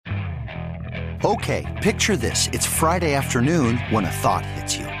Okay, picture this. It's Friday afternoon when a thought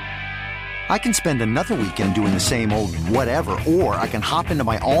hits you. I can spend another weekend doing the same old whatever, or I can hop into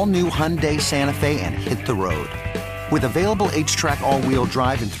my all-new Hyundai Santa Fe and hit the road. With available H-Track all-wheel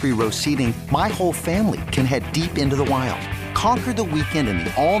drive and 3-row seating, my whole family can head deep into the wild. Conquer the weekend in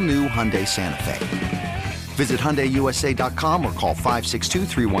the all-new Hyundai Santa Fe. Visit HyundaiUSA.com or call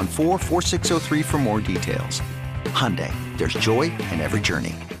 562-314-4603 for more details. Hyundai, there's joy in every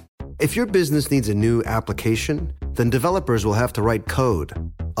journey. If your business needs a new application, then developers will have to write code.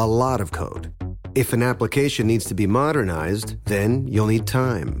 A lot of code. If an application needs to be modernized, then you'll need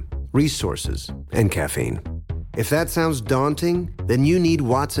time, resources, and caffeine. If that sounds daunting, then you need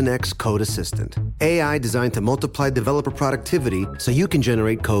Watson X Code Assistant. AI designed to multiply developer productivity so you can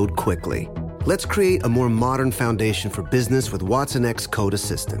generate code quickly. Let's create a more modern foundation for business with Watson X Code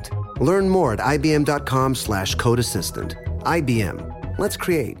Assistant. Learn more at ibm.com/code assistant. IBM. Let's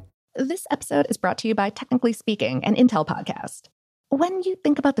create. This episode is brought to you by Technically Speaking, an Intel podcast. When you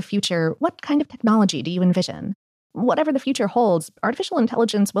think about the future, what kind of technology do you envision? Whatever the future holds, artificial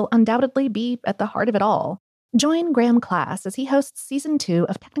intelligence will undoubtedly be at the heart of it all. Join Graham Class as he hosts Season 2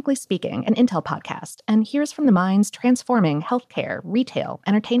 of Technically Speaking, an Intel podcast, and hears from the minds transforming healthcare, retail,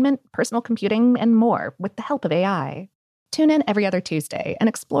 entertainment, personal computing, and more with the help of AI. Tune in every other Tuesday and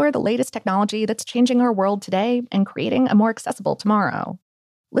explore the latest technology that's changing our world today and creating a more accessible tomorrow.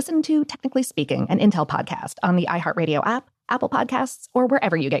 Listen to Technically Speaking, an Intel podcast on the iHeartRadio app, Apple Podcasts, or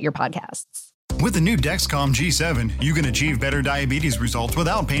wherever you get your podcasts. With the new Dexcom G7, you can achieve better diabetes results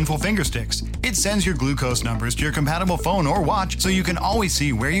without painful finger sticks. It sends your glucose numbers to your compatible phone or watch so you can always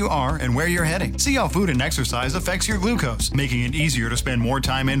see where you are and where you're heading. See how food and exercise affects your glucose, making it easier to spend more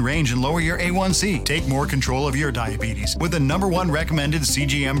time in range and lower your A1C. Take more control of your diabetes with the #1 recommended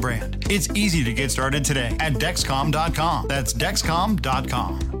CGM brand. It's easy to get started today at Dexcom.com. That's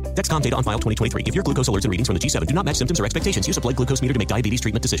Dexcom.com. Dexcom data on file 2023. If your glucose alerts and readings from the G7 do not match symptoms or expectations, use a blood glucose meter to make diabetes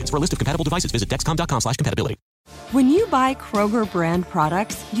treatment decisions. For a list of compatible devices, visit Dexcom.com/compatibility. When you buy Kroger brand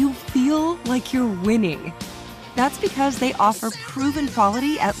products, you feel like you're winning. That's because they offer proven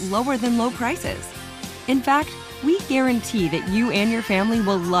quality at lower than low prices. In fact, we guarantee that you and your family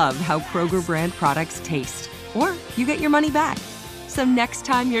will love how Kroger brand products taste, or you get your money back. So next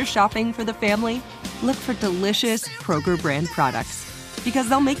time you're shopping for the family, look for delicious Kroger brand products, because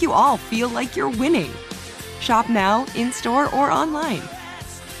they'll make you all feel like you're winning. Shop now, in-store, or online.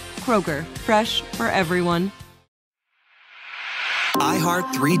 Kroger, fresh for everyone.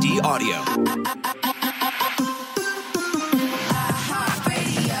 iHeart 3D Audio.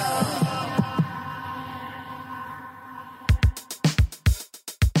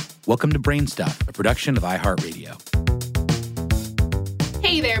 Welcome to Brain Stuff, a production of iHeartRadio.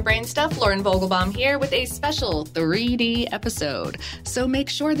 Hey there, Brain Stuff. Lauren Vogelbaum here with a special 3D episode. So make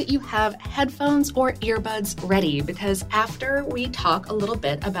sure that you have headphones or earbuds ready, because after we talk a little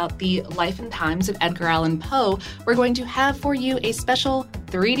bit about the life and times of Edgar Allan Poe, we're going to have for you a special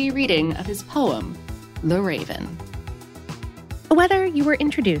 3D reading of his poem, The Raven. Whether you were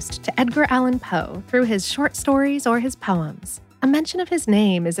introduced to Edgar Allan Poe through his short stories or his poems, a mention of his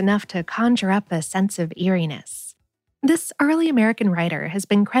name is enough to conjure up a sense of eeriness. This early American writer has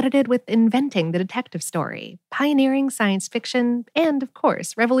been credited with inventing the detective story, pioneering science fiction, and, of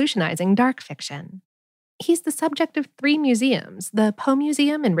course, revolutionizing dark fiction. He's the subject of 3 museums: the Poe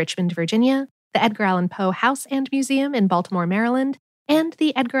Museum in Richmond, Virginia, the Edgar Allan Poe House and Museum in Baltimore, Maryland, and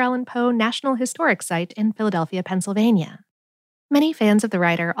the Edgar Allan Poe National Historic Site in Philadelphia, Pennsylvania. Many fans of the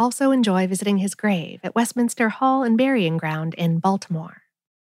writer also enjoy visiting his grave at Westminster Hall and Burying Ground in Baltimore.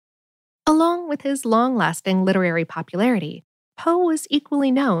 Along with his long-lasting literary popularity, Poe was equally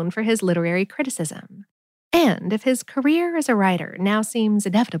known for his literary criticism. And if his career as a writer now seems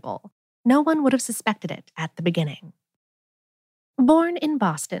inevitable, no one would have suspected it at the beginning. Born in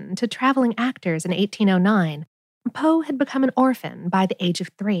Boston to traveling actors in 1809, Poe had become an orphan by the age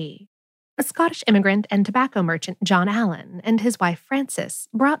of 3. A Scottish immigrant and tobacco merchant John Allen and his wife Frances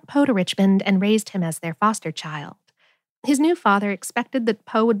brought Poe to Richmond and raised him as their foster child. His new father expected that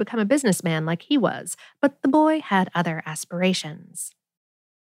Poe would become a businessman like he was, but the boy had other aspirations.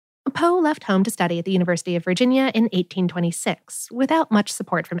 Poe left home to study at the University of Virginia in 1826, without much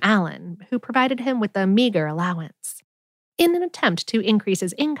support from Allen, who provided him with a meager allowance. In an attempt to increase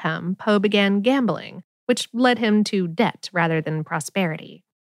his income, Poe began gambling, which led him to debt rather than prosperity.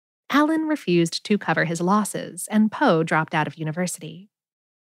 Allen refused to cover his losses, and Poe dropped out of university.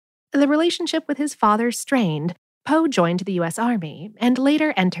 The relationship with his father strained. Poe joined the U.S. Army and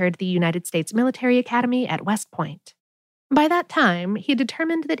later entered the United States Military Academy at West Point. By that time, he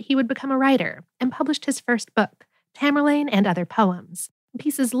determined that he would become a writer and published his first book, Tamerlane and Other Poems,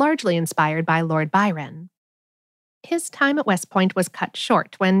 pieces largely inspired by Lord Byron. His time at West Point was cut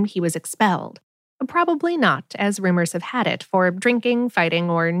short when he was expelled, probably not, as rumors have had it, for drinking, fighting,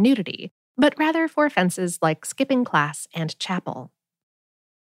 or nudity, but rather for offenses like skipping class and chapel.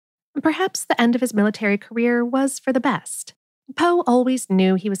 Perhaps the end of his military career was for the best. Poe always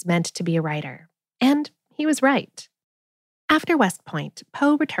knew he was meant to be a writer, and he was right. After West Point,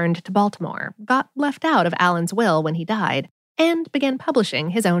 Poe returned to Baltimore, got left out of Allen's will when he died, and began publishing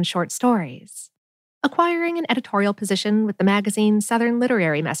his own short stories. Acquiring an editorial position with the magazine Southern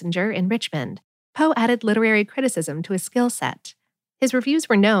Literary Messenger in Richmond, Poe added literary criticism to his skill set. His reviews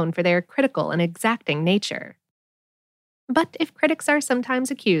were known for their critical and exacting nature. But if critics are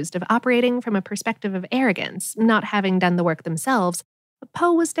sometimes accused of operating from a perspective of arrogance, not having done the work themselves,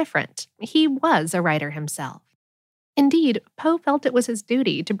 Poe was different. He was a writer himself. Indeed, Poe felt it was his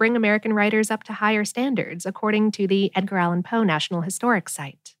duty to bring American writers up to higher standards, according to the Edgar Allan Poe National Historic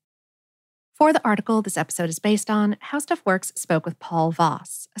Site. For the article this episode is based on, How Stuff Works spoke with Paul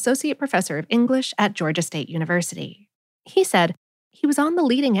Voss, Associate Professor of English at Georgia State University. He said, he was on the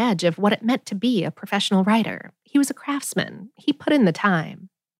leading edge of what it meant to be a professional writer. He was a craftsman. He put in the time.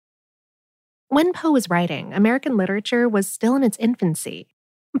 When Poe was writing, American literature was still in its infancy.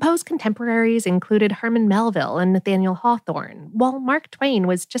 Poe's contemporaries included Herman Melville and Nathaniel Hawthorne, while Mark Twain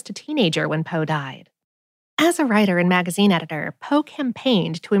was just a teenager when Poe died. As a writer and magazine editor, Poe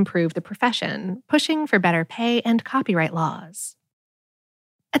campaigned to improve the profession, pushing for better pay and copyright laws.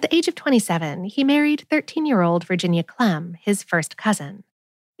 At the age of 27, he married 13-year-old Virginia Clem, his first cousin.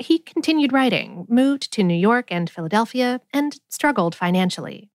 He continued writing, moved to New York and Philadelphia, and struggled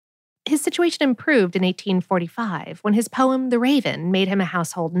financially. His situation improved in 1845 when his poem The Raven made him a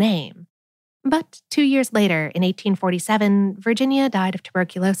household name. But 2 years later, in 1847, Virginia died of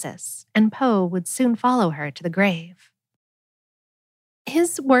tuberculosis, and Poe would soon follow her to the grave.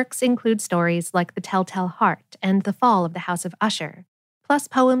 His works include stories like The Telltale Heart and The Fall of the House of Usher, plus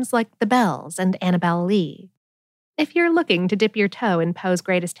poems like The Bells and Annabel Lee. If you're looking to dip your toe in Poe's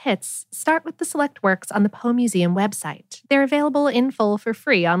greatest hits, start with the select works on the Poe Museum website. They're available in full for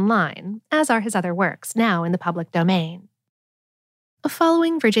free online, as are his other works, now in the public domain.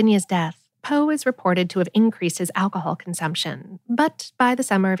 Following Virginia's death, Poe is reported to have increased his alcohol consumption, but by the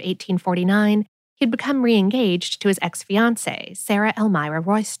summer of 1849, he'd become re-engaged to his ex-fiancée, Sarah Elmira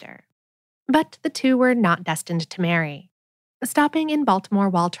Royster. But the two were not destined to marry. Stopping in Baltimore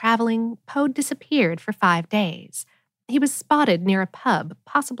while traveling, Poe disappeared for 5 days. He was spotted near a pub,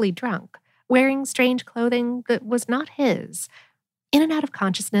 possibly drunk, wearing strange clothing that was not his. In and out of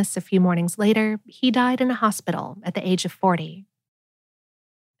consciousness a few mornings later, he died in a hospital at the age of 40.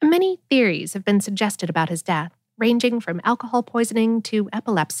 Many theories have been suggested about his death, ranging from alcohol poisoning to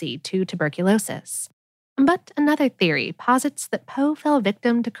epilepsy to tuberculosis. But another theory posits that Poe fell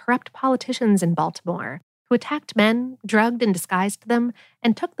victim to corrupt politicians in Baltimore who attacked men, drugged and disguised them,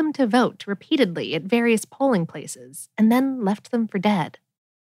 and took them to vote repeatedly at various polling places, and then left them for dead.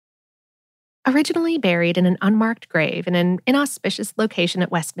 Originally buried in an unmarked grave in an inauspicious location at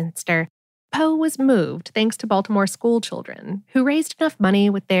Westminster, Poe was moved thanks to Baltimore schoolchildren, who raised enough money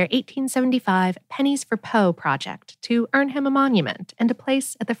with their 1875 Pennies for Poe project to earn him a monument and a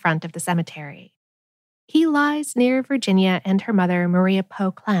place at the front of the cemetery. He lies near Virginia and her mother, Maria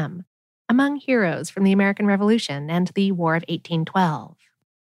Poe Clem, among heroes from the American Revolution and the War of 1812.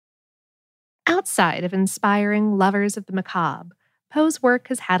 Outside of inspiring lovers of the macabre, Poe's work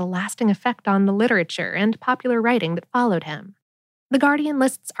has had a lasting effect on the literature and popular writing that followed him. The Guardian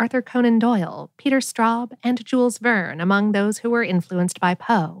lists Arthur Conan Doyle, Peter Straub, and Jules Verne among those who were influenced by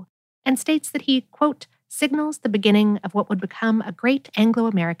Poe, and states that he, quote, signals the beginning of what would become a great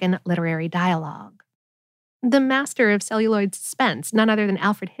Anglo-American literary dialogue. The master of celluloid suspense, none other than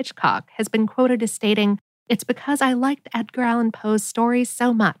Alfred Hitchcock, has been quoted as stating, "It's because I liked Edgar Allan Poe's stories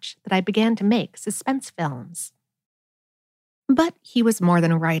so much that I began to make suspense films." But he was more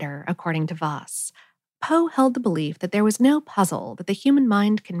than a writer, according to Voss. Poe held the belief that there was no puzzle that the human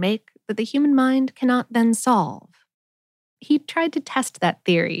mind can make that the human mind cannot then solve. He tried to test that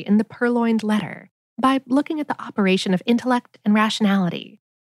theory in The Purloined Letter by looking at the operation of intellect and rationality.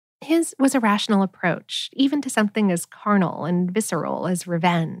 His was a rational approach, even to something as carnal and visceral as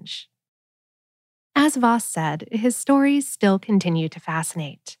revenge. As Voss said, his stories still continue to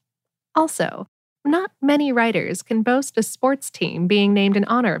fascinate. Also, not many writers can boast a sports team being named in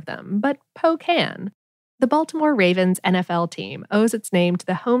honor of them, but Poe can. The Baltimore Ravens NFL team owes its name to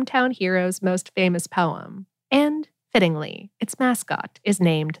the hometown hero's most famous poem, and, fittingly, its mascot is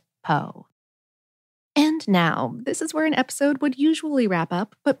named Poe. And now, this is where an episode would usually wrap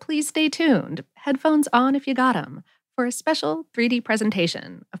up, but please stay tuned. Headphones on if you got 'em, for a special 3D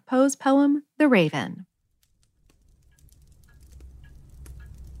presentation of Poe's poem, The Raven.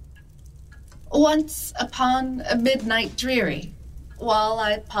 Once upon a midnight dreary, while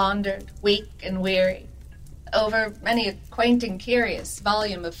I pondered, weak and weary, over many a quaint and curious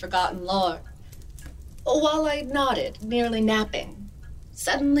volume of forgotten lore, while I nodded, nearly napping,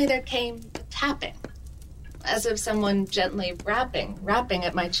 suddenly there came a tapping, as of someone gently rapping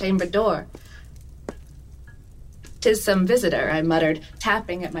at my chamber door. "'Tis some visitor," I muttered,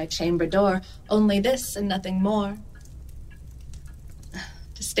 tapping at my chamber door, "only this and nothing more."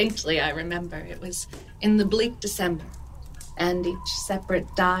 Distinctly I remember it was in the bleak December, and each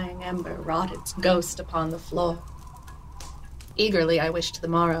separate dying ember wrought its ghost upon the floor. Eagerly I wished the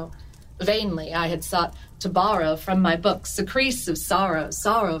morrow. Vainly I had sought to borrow from my books a crease of sorrow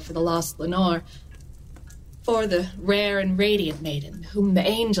for the lost Lenore, for the rare and radiant maiden whom the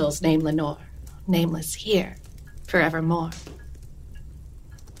angels name Lenore, nameless here forevermore.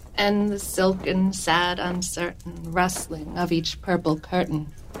 And the silken, sad, uncertain rustling of each purple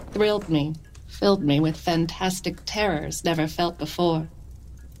curtain thrilled me, filled me with fantastic terrors never felt before.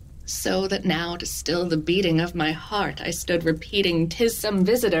 So that now, to still the beating of my heart, I stood repeating, "'Tis some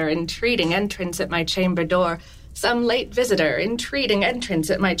visitor entreating entrance at my chamber door, some late visitor entreating entrance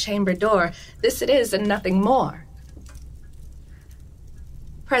at my chamber door. This it is and nothing more."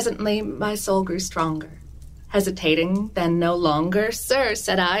 Presently my soul grew stronger. Hesitating, then no longer, "Sir,"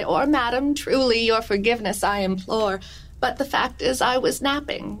 said I, "or madam, truly your forgiveness I implore. But the fact is I was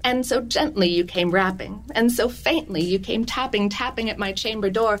napping, and so gently you came rapping, and so faintly you came tapping at my chamber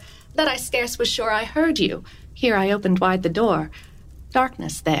door, that I scarce was sure I heard you. Here I opened wide the door.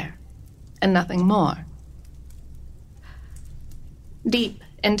 Darkness there, and nothing more." Deep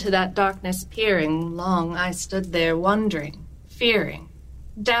into that darkness peering, long I stood there wondering, fearing,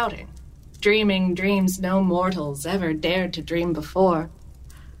 doubting, dreaming dreams no mortals ever dared to dream before.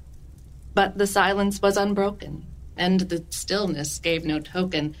 But the silence was unbroken, and the stillness gave no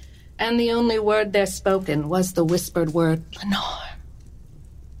token, and the only word there spoken was the whispered word, "Lenore."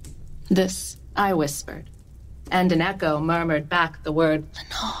 This I whispered, and an echo murmured back the word,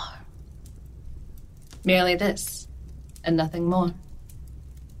 "Lenore." Merely this, and nothing more.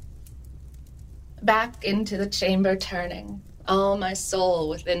 Back into the chamber turning, all my soul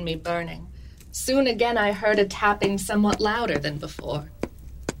within me burning, soon again I heard a tapping somewhat louder than before.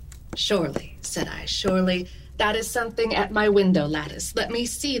 "Surely," said I, "surely that is something at my window lattice. Let me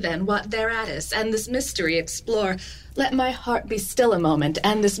see then what thereat is, and this mystery explore. Let my heart be still a moment,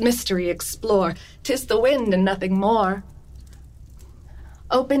 and this mystery explore. 'Tis the wind and nothing more."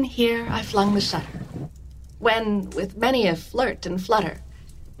 Open here I flung the shutter, when, with many a flirt and flutter,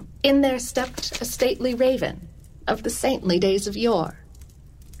 in there stepped a stately raven of the saintly days of yore.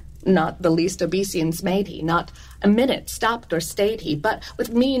 Not the least obeisance made he, not a minute stopped or stayed he, but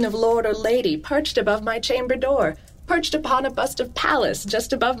with mien of lord or lady perched above my chamber door, perched upon a bust of Pallas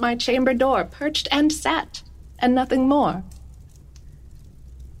just above my chamber door, perched and sat, and nothing more.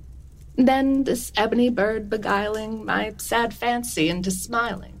 Then this ebony bird beguiling my sad fancy into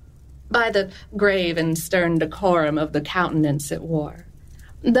smiling, by the grave and stern decorum of the countenance it wore.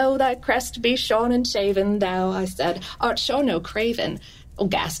 "Though thy crest be shorn and shaven, thou," I said, "art sure no craven, O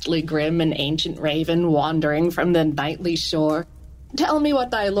ghastly grim and ancient raven, wandering from the nightly shore. Tell me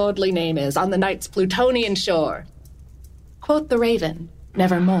what thy lordly name is on the night's Plutonian shore." Quoth the raven,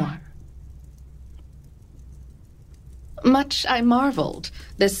 "Nevermore." Much I marveled,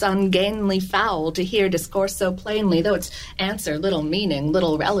 this ungainly fowl, to hear discourse so plainly, though its answer little meaning,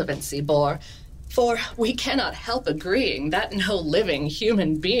 little relevancy bore. For we cannot help agreeing that no living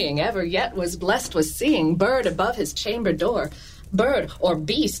human being ever yet was blessed with seeing bird above his chamber door, bird or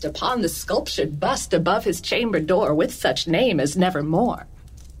beast upon the sculptured bust above his chamber door, with such name as Nevermore.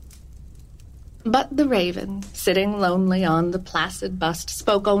 But the raven, sitting lonely on the placid bust,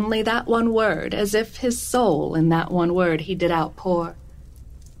 spoke only that one word, as if his soul in that one word he did outpour.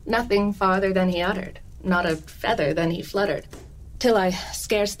 Nothing farther than he uttered, not a feather than he fluttered, till I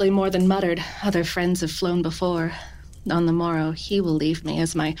scarcely more than muttered, "Other friends have flown before. On the morrow he will leave me,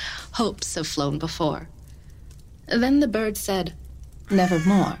 as my hopes have flown before." Then the bird said,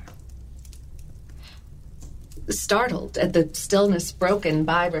 "Nevermore." Startled at the stillness broken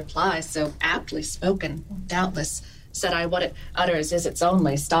by reply so aptly spoken, "Doubtless," said I, "what it utters is its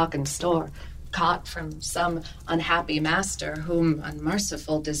only stock and store, caught from some unhappy master, whom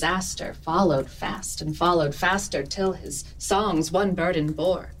unmerciful disaster followed fast and followed faster, till his songs one burden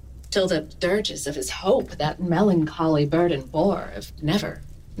bore, till the dirges of his hope that melancholy burden bore, of never,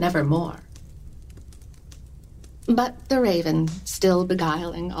 nevermore." But the raven, still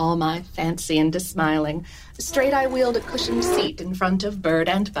beguiling all my fancy into smiling, straight I wheeled a cushioned seat in front of bird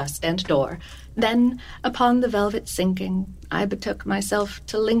and bust and door. Then, upon the velvet sinking, I betook myself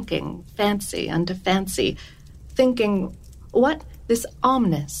to linking fancy unto fancy, thinking, what this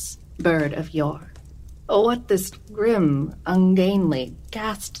ominous bird of yore? What this grim, ungainly,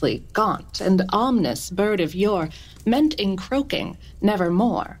 ghastly, gaunt, and ominous bird of yore meant in croaking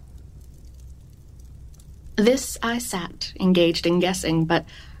nevermore? This I sat, engaged in guessing, but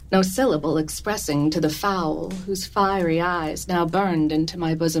no syllable expressing to the fowl whose fiery eyes now burned into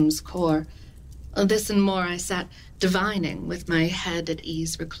my bosom's core. This and more I sat divining, with my head at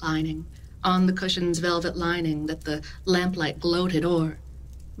ease reclining on the cushion's velvet lining that the lamplight gloated o'er,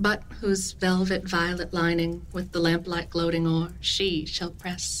 but whose velvet violet lining with the lamplight gloating o'er she shall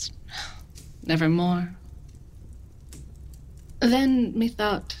press nevermore. Then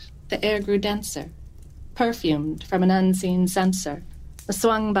methought the air grew denser, perfumed from an unseen censer,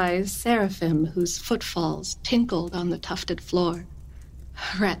 swung by seraphim whose footfalls tinkled on the tufted floor.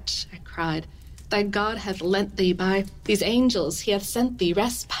 Wretch, I cried, thy God hath lent thee, by these angels he hath sent thee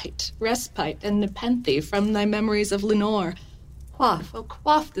respite, and nepenthe from thy memories of Lenore. Quaff, oh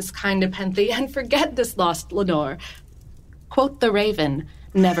quaff this kind nepenthe, and forget this lost Lenore. Quoth the raven,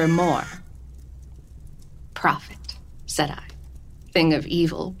 nevermore. Prophet, said I, thing of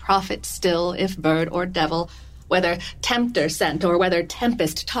evil, prophet still, if bird or devil, whether tempter sent or whether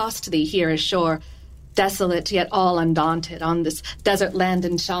tempest tossed thee here ashore, desolate yet all undaunted, on this desert land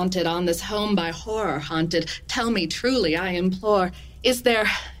enchanted, on this home by horror haunted, tell me truly, I implore, is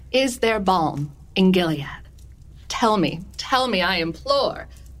there balm in Gilead? Tell me, I implore.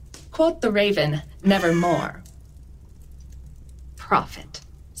 Quoth the raven, nevermore. Prophet,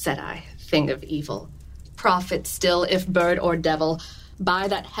 said I, thing of evil, prophet still, if bird or devil, by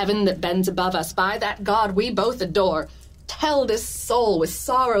that heaven that bends above us, by that God we both adore, tell this soul with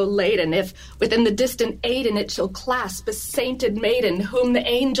sorrow laden, if within the distant Aidenn it shall clasp a sainted maiden, whom the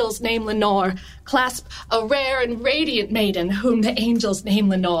angels name Lenore, clasp a rare and radiant maiden, whom the angels name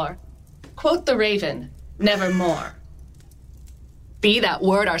Lenore. Quoth the raven, nevermore. Be that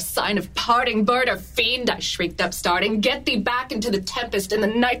word our sign of parting, bird or fiend, I shrieked upstarting. Get thee back into the tempest and the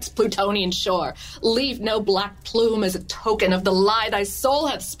night's Plutonian shore. Leave no black plume as a token of the lie thy soul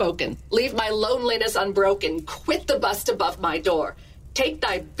hath spoken. Leave my loneliness unbroken. Quit the bust above my door. Take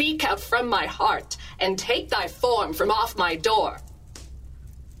thy beak out from my heart, and take thy form from off my door.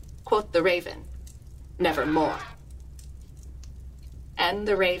 Quoth the raven, nevermore. And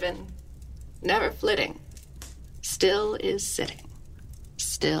the raven, never flitting, still is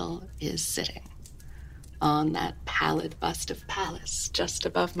sitting on that pallid bust of Pallas just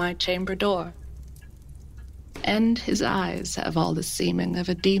above my chamber door. And his eyes have all the seeming of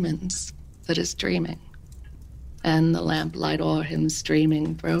a demon's that is dreaming, and the lamplight o'er him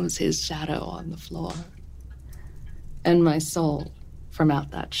streaming throws his shadow on the floor. And my soul, from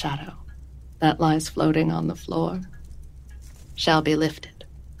out that shadow that lies floating on the floor, shall be lifted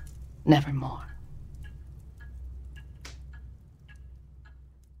nevermore.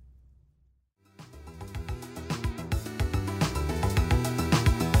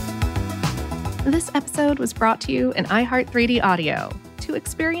 This episode was brought to you in iHeart 3D Audio. To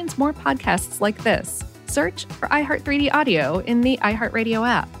experience more podcasts like this, search for iHeart 3D Audio in the iHeartRadio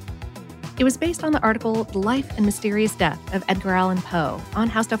app. It was based on the article The Life and Mysterious Death of Edgar Allan Poe on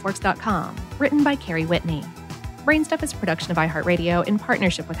HowStuffWorks.com, written by Carrie Whitney. Brainstuff is a production of iHeartRadio in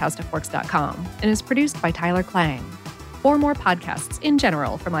partnership with HowStuffWorks.com and is produced by Tyler Klang. For more podcasts in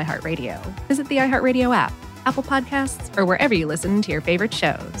general from iHeartRadio, visit the iHeartRadio app, Apple Podcasts, or wherever you listen to your favorite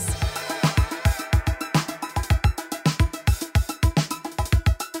shows.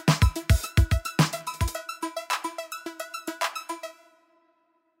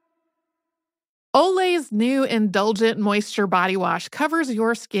 Olay's new Indulgent Moisture Body Wash covers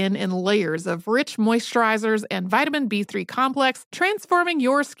your skin in layers of rich moisturizers and vitamin B3 complex, transforming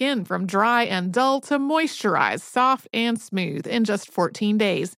your skin from dry and dull to moisturized, soft, and smooth in just 14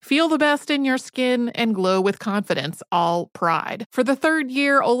 days. Feel the best in your skin and glow with confidence, all pride. For the third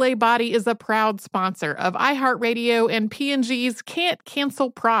year, Olay Body is a proud sponsor of iHeartRadio and P&G's Can't Cancel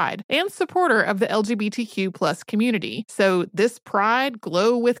Pride and supporter of the LGBTQ+ community. So this pride,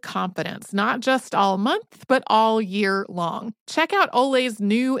 glow with confidence, not just all month, but all year long. Check out Olay's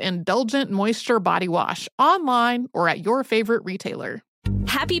new Indulgent Moisture Body Wash online or at your favorite retailer.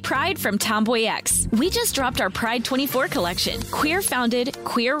 Happy Pride from Tomboy X. We just dropped our Pride 24 collection. Queer founded,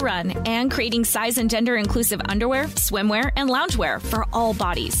 queer run, and creating size and gender inclusive underwear, swimwear, and loungewear for all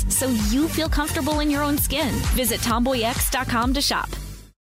bodies, so you feel comfortable in your own skin. Visit tomboyx.com to shop.